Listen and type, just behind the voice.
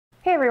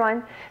Hey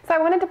everyone! So I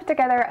wanted to put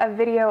together a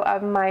video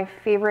of my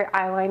favorite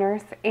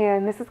eyeliners,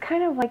 and this is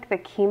kind of like the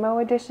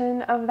chemo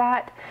edition of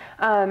that.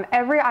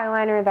 Every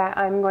eyeliner that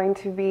I'm going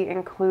to be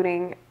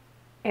including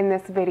in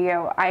this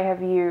video I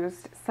have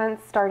used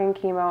since starting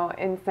chemo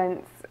and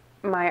since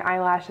my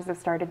eyelashes have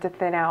started to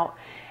thin out,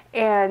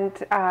 and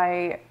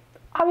I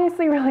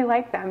obviously really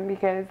like them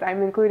because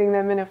I'm including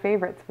them in a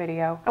favorites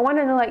video. I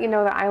wanted to let you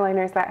know the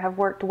eyeliners that have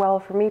worked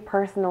well for me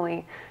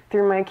personally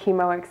through my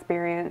chemo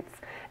experience,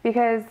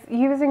 because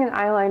using an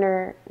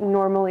eyeliner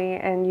normally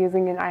and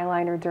using an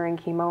eyeliner during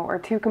chemo are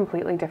two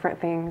completely different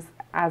things,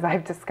 as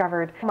I've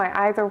discovered. My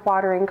eyes are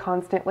watering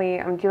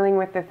constantly, I'm dealing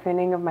with the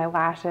thinning of my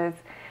lashes,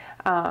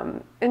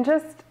 and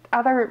just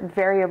other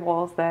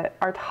variables that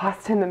are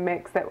tossed in the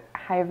mix that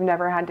I've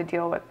never had to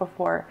deal with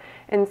before.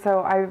 And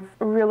so I've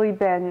really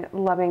been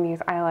loving these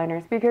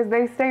eyeliners because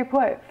they stay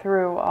put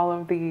through all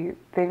of the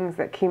things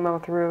that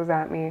chemo throws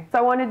at me. So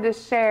I wanted to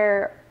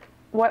share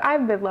what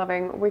I've been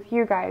loving with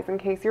you guys in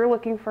case you're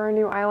looking for a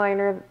new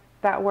eyeliner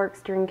that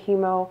works during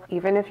chemo.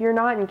 Even if you're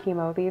not in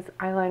chemo, these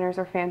eyeliners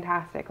are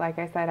fantastic. Like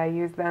I said, I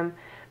use them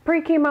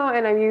pre-chemo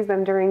and I use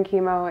them during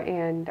chemo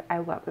and I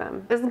love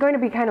them. This is going to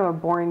be kind of a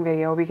boring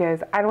video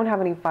because I don't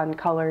have any fun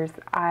colors.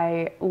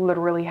 I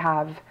literally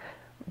have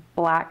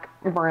black,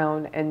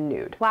 brown, and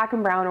nude. Black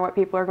and brown are what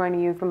people are going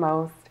to use the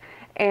most,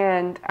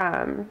 and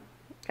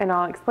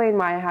I'll explain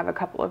why I have a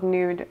couple of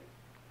nude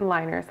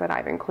liners that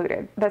I've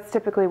included. That's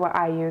typically what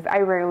I use. I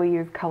rarely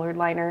use colored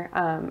liner.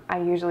 I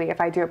usually,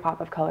 if I do a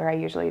pop of color, I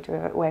usually do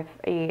it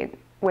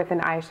with an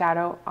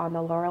eyeshadow on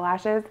the lower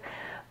lashes.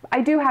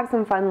 I do have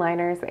some fun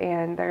liners,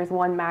 and there's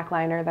one MAC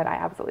liner that I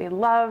absolutely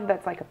love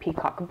that's like a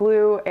peacock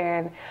blue,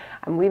 and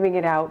I'm leaving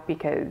it out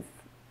because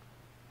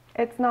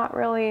it's not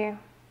really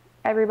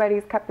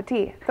everybody's cup of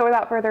tea. So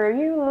without further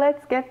ado,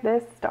 let's get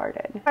this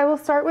started. I will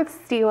start with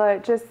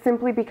Stila just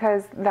simply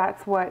because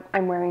that's what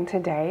I'm wearing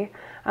today.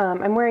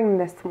 I'm wearing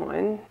this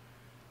one.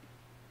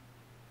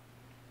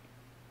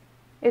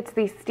 It's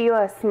the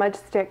Stila Smudge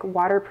Stick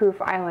Waterproof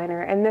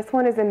Eyeliner, and this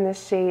one is in the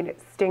shade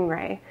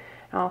Stingray.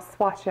 I'll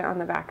swatch it on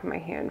the back of my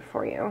hand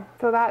for you.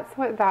 So that's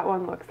what that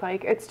one looks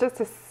like. It's just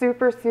a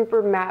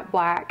super matte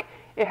black.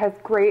 It has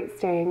great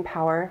staying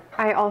power.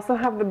 I also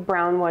have the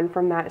brown one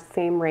from that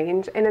same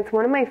range, and it's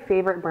one of my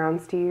favorite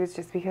browns to use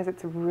just because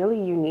it's really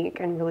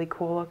unique and really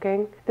cool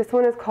looking. This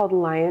one is called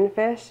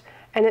Lionfish,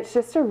 and it's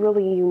just a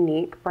really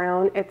unique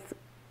brown. It's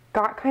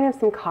got kind of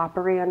some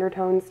coppery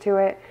undertones to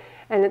it,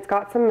 and it's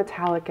got some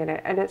metallic in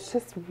it, and it's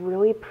just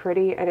really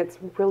pretty, and it's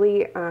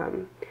really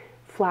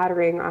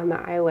flattering on the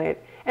eyelid.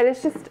 And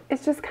it's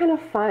just kind of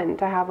fun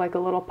to have like a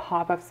little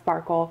pop of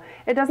sparkle.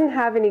 It doesn't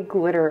have any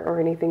glitter or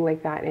anything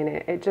like that in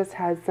it. It just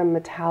has some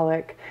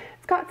metallic.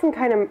 It's got some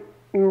kind of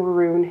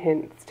maroon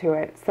hints to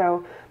it.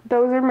 So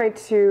those are my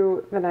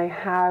two that I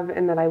have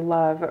and that I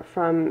love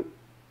from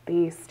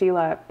the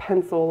Stila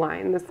pencil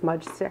line, the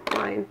Smudge Stick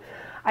line.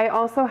 I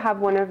also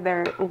have one of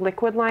their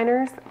liquid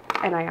liners,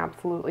 and I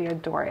absolutely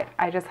adore it.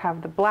 I just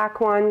have the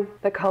black one.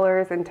 The color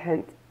is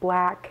intense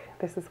black.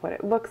 This is what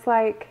it looks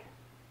like.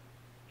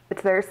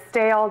 It's their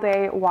Stay All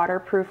Day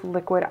Waterproof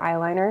Liquid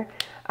Eyeliner.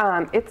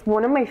 It's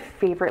one of my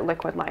favorite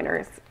liquid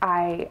liners.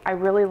 I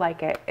really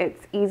like it.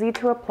 It's easy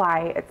to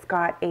apply. It's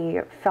got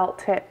a felt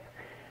tip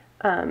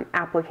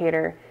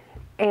applicator,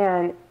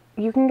 and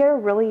you can get a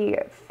really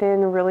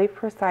thin, really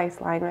precise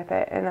line with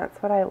it, and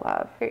that's what I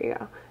love. Here you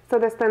go. So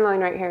this thin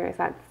line right here is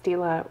that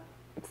Stila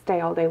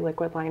Stay All Day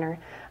Liquid Liner.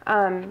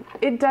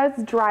 It does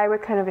dry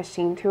with kind of a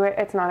sheen to it.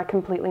 It's not a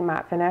completely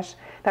matte finish.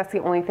 That's the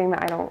only thing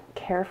that I don't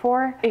care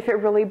for. If it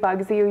really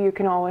bugs you, you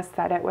can always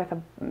set it with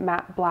a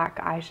matte black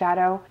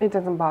eyeshadow. It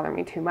doesn't bother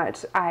me too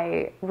much.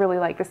 I really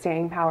like the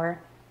staying power,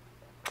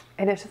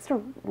 and it's just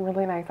a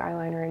really nice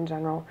eyeliner in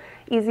general.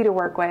 Easy to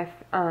work with.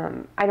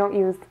 I don't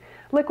use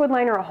liquid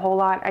liner a whole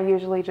lot. I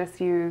usually just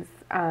use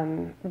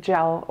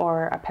gel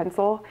or a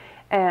pencil.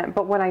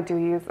 But when I do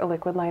use a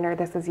liquid liner,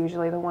 this is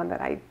usually the one that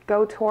I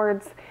go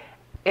towards.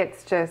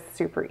 It's just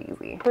super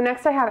easy. So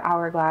next I have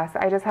Hourglass.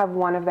 I just have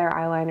one of their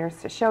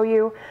eyeliners to show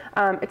you.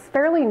 It's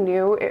fairly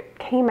new. It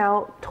came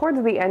out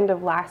towards the end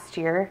of last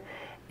year,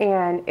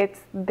 and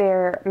it's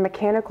their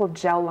mechanical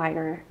gel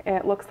liner. And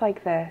it looks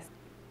like this.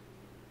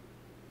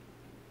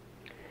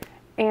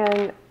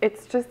 And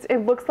it's just,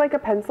 it looks like a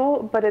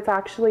pencil, but it's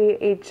actually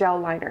a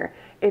gel liner.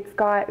 It's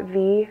got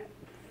the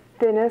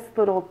thinnest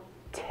little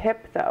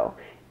tip though.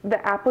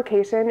 The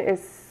application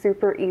is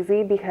super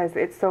easy because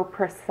it's so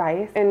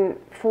precise, and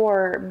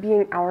for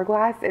being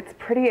Hourglass, it's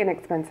pretty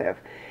inexpensive.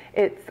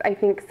 It's, I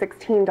think,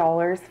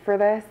 $16 for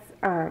this.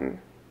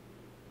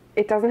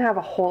 It doesn't have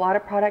a whole lot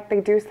of product.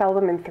 They do sell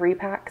them in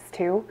 3-packs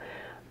too,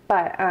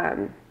 but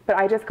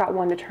I just got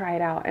one to try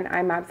it out, and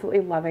I'm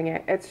absolutely loving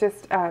it. It's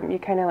just, you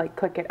kind of like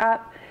click it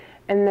up,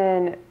 and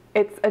then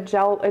it's a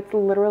gel, it's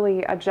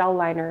literally a gel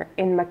liner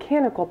in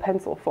mechanical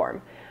pencil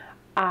form.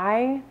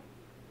 I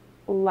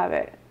love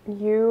it.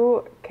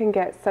 You can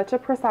get such a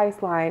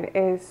precise line. It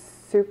is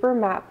super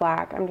matte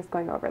black. I'm just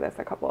going over this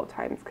a couple of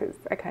times because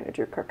I kind of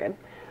drew crooked.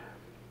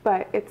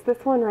 But it's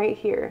this one right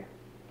here.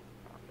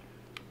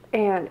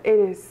 And it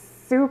is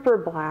super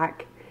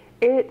black.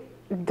 It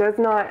does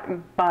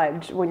not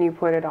budge when you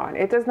put it on.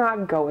 It does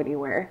not go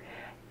anywhere.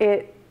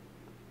 It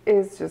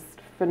is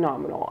just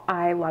phenomenal.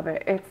 I love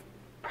it. It's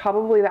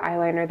probably the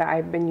eyeliner that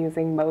I've been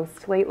using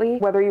most lately.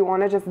 Whether you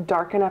want to just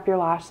darken up your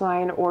lash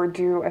line or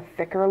do a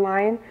thicker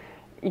line,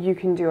 you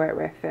can do it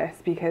with this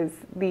because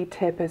the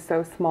tip is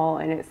so small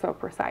and it's so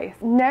precise.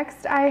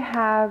 Next, I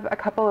have a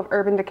couple of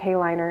Urban Decay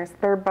liners.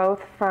 They're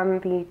both from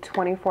the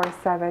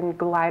 24/7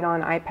 Glide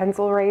On Eye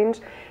Pencil range.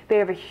 They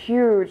have a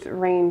huge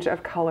range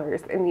of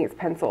colors in these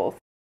pencils.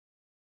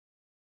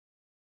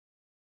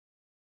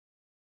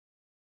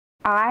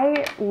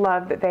 I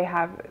love that they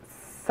have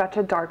such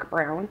a dark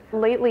brown.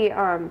 Lately,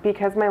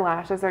 because my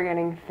lashes are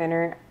getting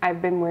thinner,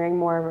 I've been wearing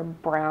more of a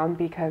brown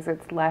because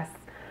it's less,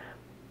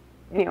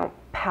 you know,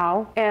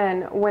 pow.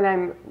 And when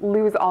I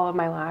lose all of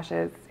my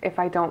lashes, if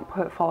I don't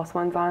put false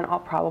ones on, I'll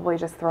probably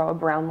just throw a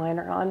brown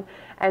liner on.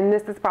 And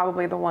this is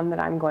probably the one that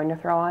I'm going to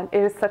throw on.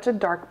 It is such a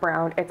dark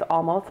brown. It's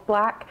almost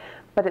black,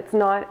 but it's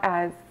not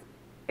as,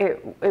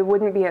 it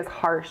wouldn't be as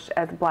harsh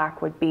as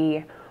black would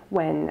be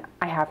when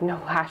I have no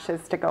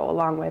lashes to go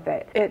along with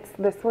it. It's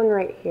this one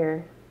right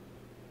here.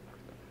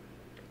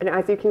 And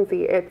as you can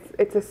see,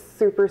 it's a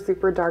super,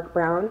 super dark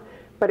brown,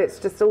 but it's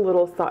just a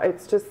little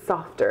it's just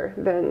softer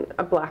than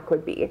a black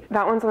would be.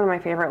 That one's one of my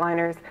favorite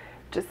liners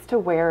just to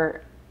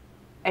wear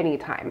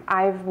anytime.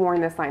 I've worn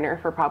this liner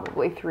for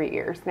probably 3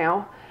 years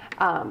now.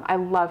 I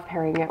love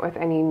pairing it with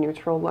any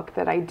neutral look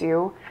that I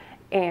do,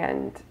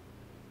 and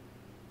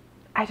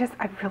I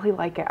really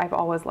like it. I've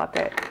always loved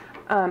it.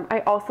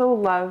 I also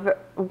love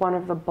one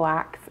of the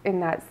blacks in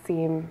that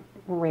same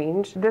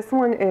range. This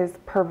one is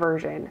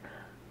Perversion.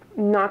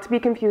 Not to be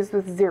confused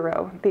with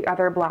Zero, the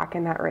other black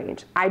in that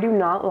range. I do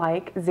not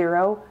like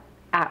Zero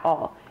at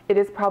all. It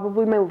is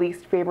probably my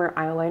least favorite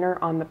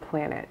eyeliner on the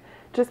planet.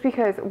 Just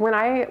because when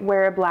I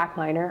wear a black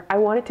liner, I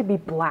want it to be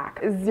black.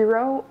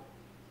 Zero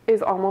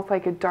is almost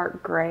like a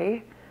dark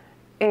gray,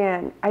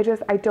 and I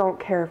don't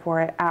care for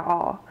it at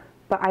all.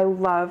 But I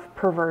love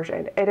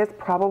Perversion. It is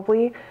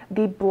probably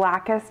the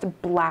blackest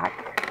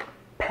black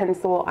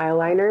pencil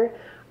eyeliner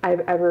I've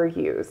ever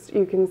used.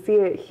 You can see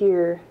it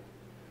here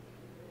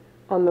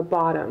on the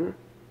bottom,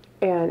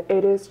 and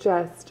it is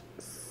just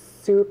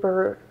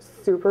super,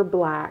 super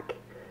black.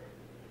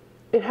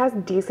 It has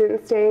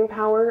decent staying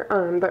power.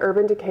 The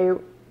Urban Decay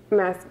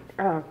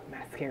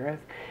mascaras.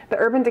 The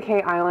Urban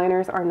Decay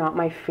eyeliners are not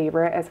my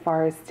favorite as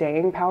far as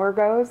staying power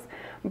goes,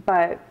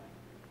 but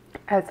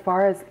as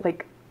far as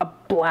like a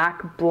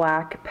black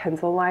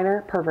pencil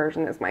liner,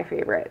 Perversion is my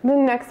favorite. The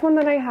next one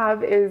that I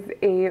have is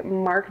a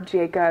Marc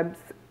Jacobs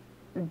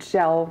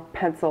gel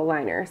pencil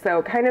liner.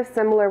 So kind of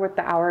similar with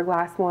the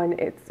Hourglass one,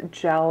 it's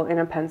gel in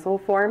a pencil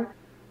form.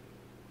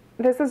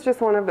 This is just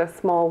one of the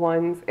small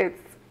ones.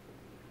 It's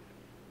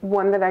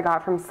one that I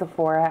got from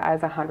Sephora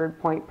as a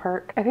 100-point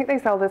perk. I think they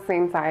sell the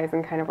same size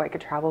in kind of like a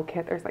travel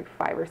kit. There's like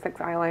 5 or 6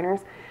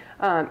 eyeliners.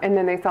 And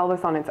then they sell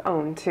this on its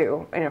own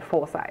too, in a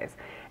full size.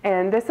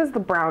 And this is the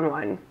brown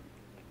one,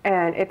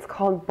 and it's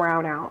called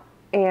Brown Out.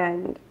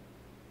 And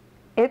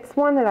it's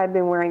one that I've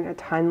been wearing a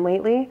ton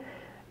lately.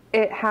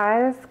 It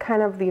has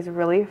kind of these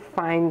really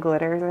fine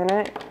glitters in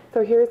it.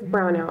 So here's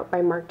Brown Out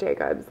by Marc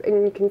Jacobs,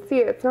 and you can see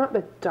it's not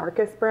the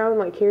darkest brown.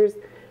 Like here's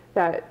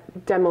that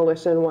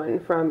Demolition one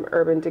from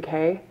Urban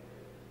Decay,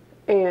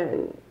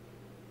 and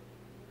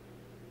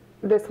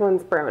this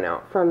one's Brown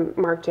Out from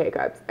Marc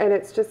Jacobs, and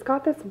it's just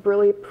got this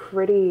really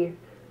pretty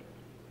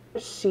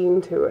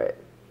sheen to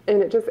it,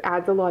 and it just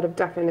adds a lot of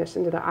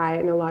definition to the eye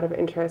and a lot of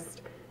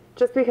interest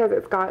just because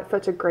it's got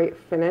such a great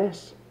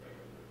finish.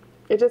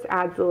 It just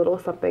adds a little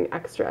something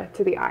extra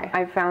to the eye.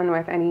 I've found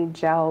with any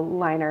gel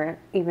liner,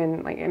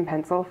 even like in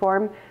pencil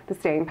form, the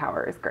staying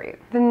power is great.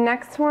 The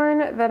next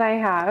one that I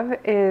have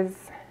is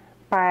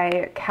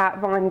by Kat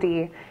Von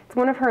D. It's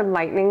one of her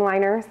lightning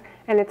liners,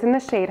 and it's in the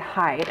shade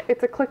Hyde.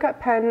 It's a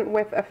click-up pen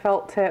with a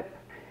felt tip,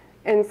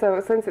 and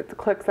so since it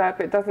clicks up,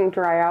 it doesn't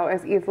dry out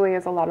as easily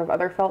as a lot of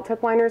other felt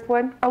tip liners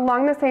would.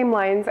 Along the same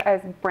lines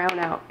as Brown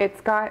Out, it's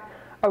got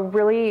a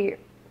really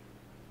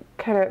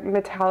kind of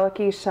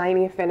metallic-y,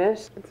 shiny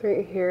finish. It's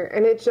right here,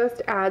 and it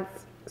just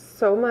adds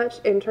so much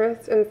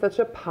interest and such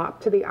a pop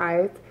to the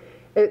eyes.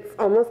 It's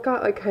almost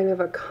got like kind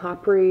of a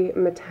coppery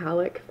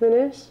metallic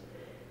finish,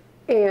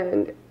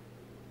 and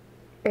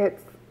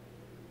it's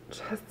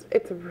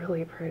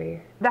really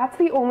pretty. That's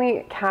the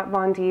only Kat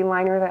Von D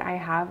liner that I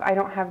have. I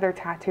don't have their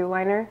tattoo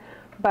liner,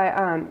 but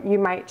you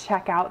might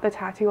check out the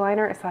tattoo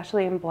liner,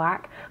 especially in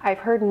black. I've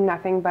heard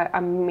nothing but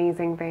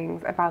amazing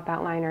things about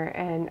that liner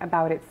and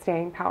about its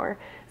staying power.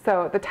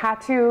 So the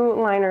tattoo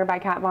liner by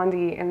Kat Von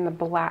D in the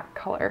black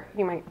color,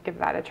 you might give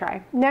that a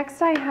try.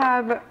 Next I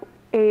have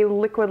a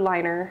liquid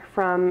liner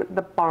from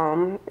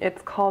theBalm.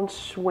 It's called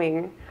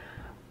Schwing.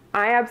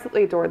 I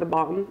absolutely adore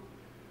theBalm.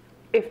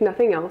 If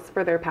nothing else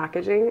for their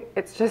packaging,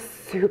 it's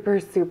just super,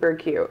 super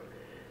cute.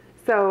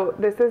 So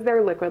this is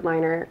their liquid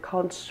liner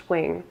called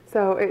Schwing.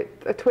 So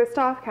it's a twist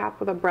off cap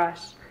with a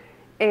brush,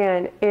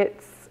 and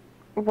it's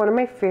one of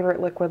my favorite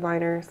liquid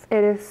liners.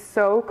 It is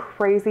so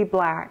crazy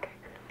black.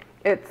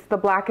 It's the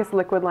blackest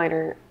liquid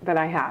liner that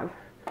I have.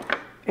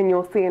 and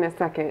you'll see in a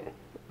second.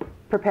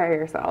 Prepare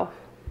yourself.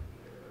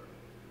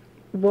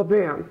 Well,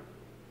 bam.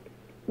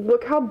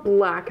 Look how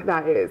black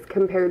that is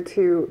compared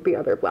to the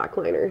other black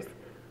liners.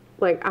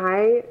 Like,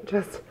 I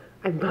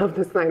love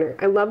this liner.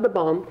 I love the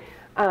balm.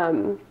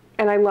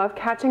 And I love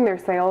catching their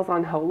sales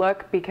on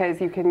Hautelook because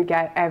you can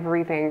get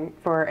everything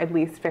for at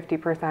least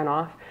 50%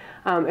 off.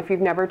 If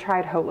you've never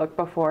tried Hautelook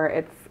before,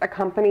 it's a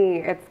company,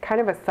 it's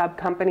kind of a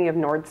sub-company of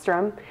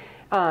Nordstrom,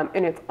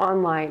 and it's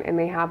online, and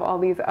they have all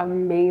these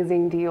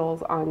amazing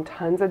deals on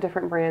tons of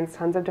different brands,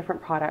 tons of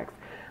different products,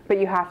 but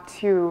you have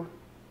to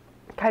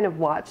kind of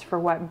watch for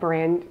what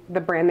brand,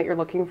 the brand that you're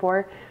looking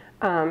for,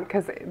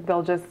 because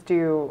they'll just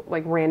do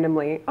like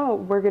randomly, oh,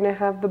 we're gonna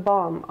have the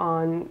balm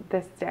on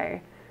this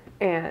day,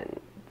 and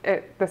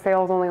the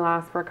sales only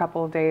last for a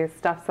couple of days.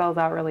 Stuff sells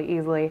out really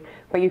easily,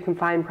 but you can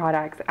find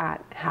products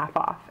at half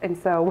off. And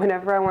so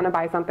whenever I want to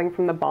buy something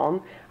from the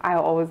balm, I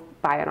always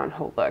buy it on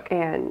Hautelook.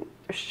 And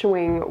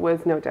Schwing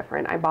was no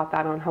different. I bought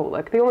that on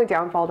Hautelook. The only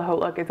downfall to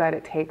Hautelook is that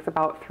it takes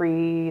about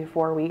 3 to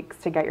 4 weeks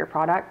to get your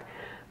product.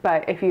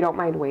 But if you don't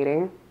mind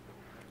waiting,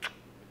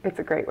 it's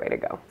a great way to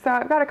go. So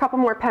I've got a couple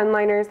more pen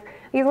liners.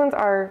 These ones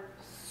are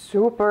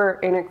super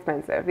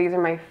inexpensive. These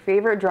are my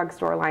favorite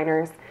drugstore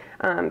liners.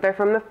 They're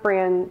from the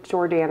brand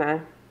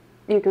Jordana.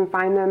 You can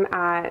find them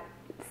at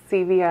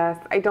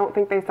CVS. I don't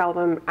think they sell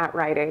them at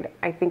Rite Aid.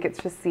 I think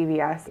it's just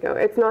CVS. You know,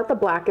 it's not the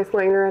blackest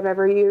liner I've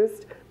ever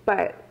used,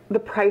 but the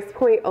price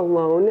point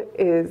alone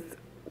is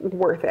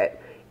worth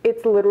it.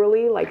 It's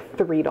literally like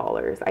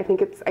 $3. I think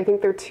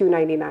they're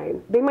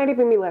 $2.99. They might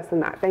even be less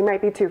than that. They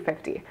might be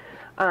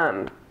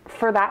 $2.50.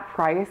 For that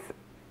price,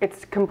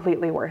 it's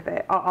completely worth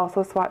it. I'll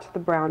also swatch the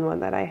brown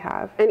one that I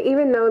have. And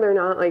even though they're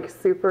not like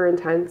super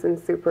intense and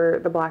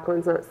the black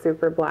one's not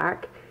super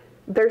black,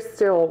 they're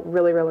still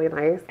really, really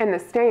nice. And the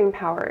staying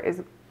power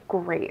is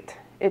great.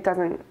 It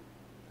doesn't,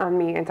 on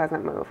me, it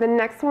doesn't move. The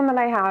next one that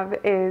I have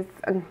is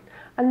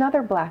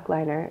another black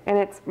liner, and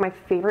it's my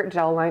favorite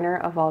gel liner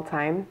of all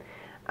time.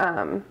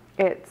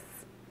 It's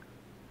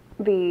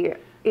the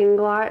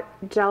Inglot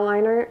gel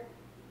liner,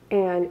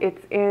 and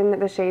it's in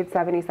the shade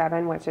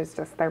 77, which is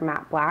just their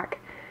matte black.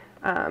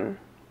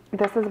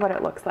 This is what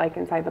it looks like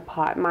inside the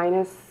pot. Mine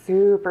is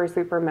super,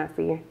 super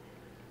messy.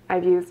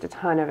 I've used a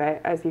ton of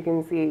it. As you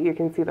can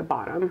see the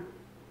bottom.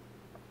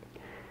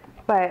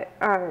 But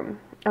I'm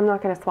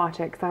not going to swatch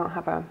it because I don't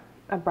have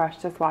a brush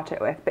to swatch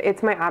it with. But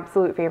it's my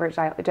absolute favorite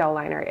gel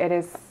liner. It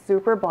is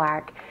super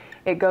black.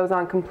 It goes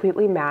on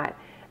completely matte,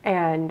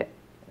 and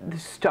the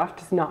stuff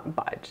does not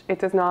budge. It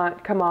does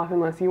not come off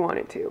unless you want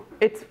it to.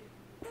 It's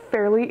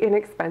fairly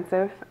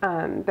inexpensive.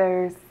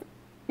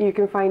 You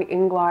can find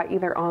Inglot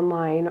either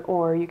online,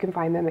 or you can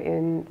find them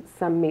in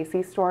some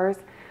Macy's stores.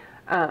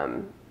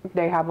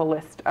 They have a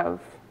list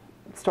of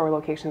store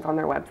locations on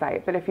their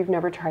website, but if you've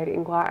never tried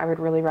Inglot, I would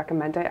really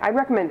recommend it. I'd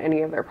recommend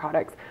any of their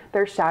products.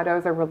 Their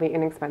shadows are really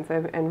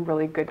inexpensive and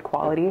really good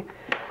quality,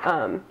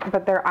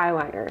 but their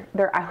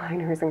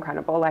eyeliner is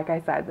incredible. Like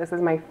I said, this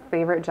is my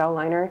favorite gel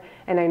liner,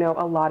 and I know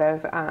a lot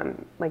of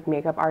like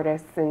makeup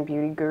artists and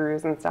beauty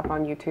gurus and stuff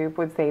on YouTube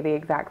would say the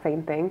exact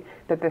same thing,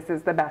 that this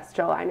is the best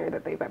gel liner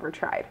that they've ever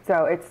tried.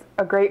 So it's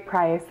a great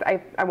price.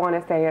 I want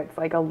to say it's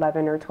like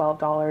 $11 or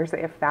 $12,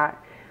 if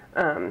that.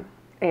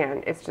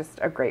 And it's just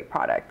a great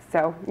product,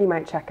 so you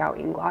might check out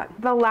Inglot.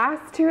 The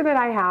last two that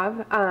I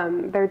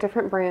have, they're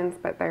different brands,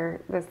 but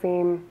they're the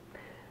same,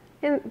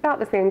 about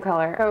the same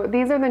color. So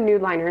these are the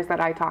nude liners that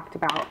I talked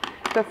about.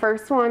 The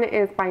first one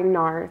is by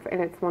NARS, and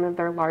it's one of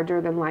their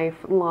larger than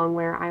life long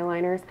wear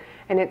eyeliners,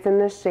 and it's in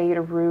the shade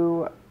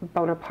Rue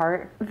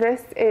Bonaparte.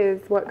 This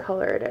is what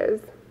color it is.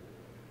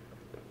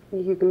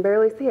 You can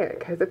barely see it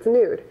because it's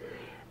nude.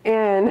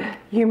 And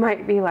you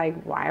might be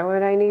like, why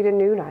would I need a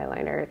nude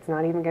eyeliner? It's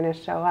not even going to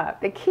show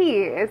up. The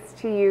key is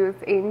to use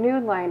a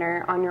nude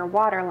liner on your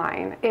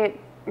waterline. It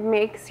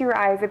makes your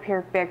eyes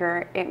appear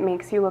bigger. It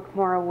makes you look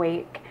more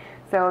awake.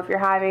 So if you're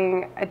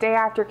having a day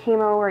after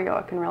chemo where you're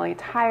looking really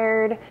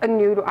tired, a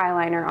nude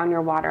eyeliner on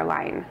your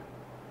waterline,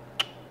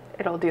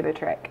 it'll do the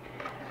trick.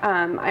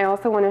 I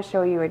also want to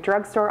show you a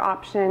drugstore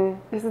option.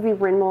 This is the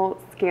Rimmel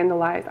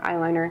Scandalized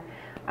eyeliner.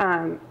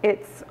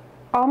 It's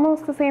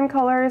almost the same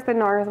color as the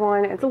NARS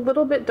one. It's a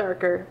little bit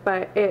darker,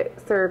 but it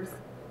serves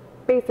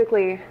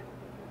basically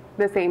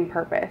the same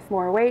purpose.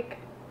 More awake,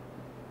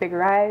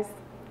 bigger eyes,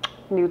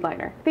 nude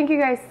liner. Thank you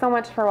guys so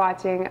much for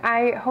watching.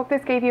 I hope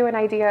this gave you an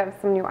idea of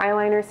some new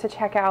eyeliners to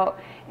check out,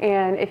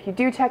 and if you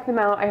do check them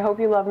out, I hope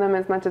you love them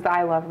as much as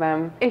I love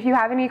them. If you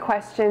have any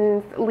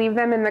questions, leave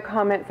them in the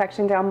comment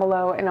section down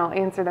below and I'll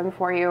answer them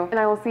for you, and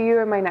I will see you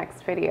in my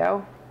next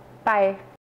video. Bye.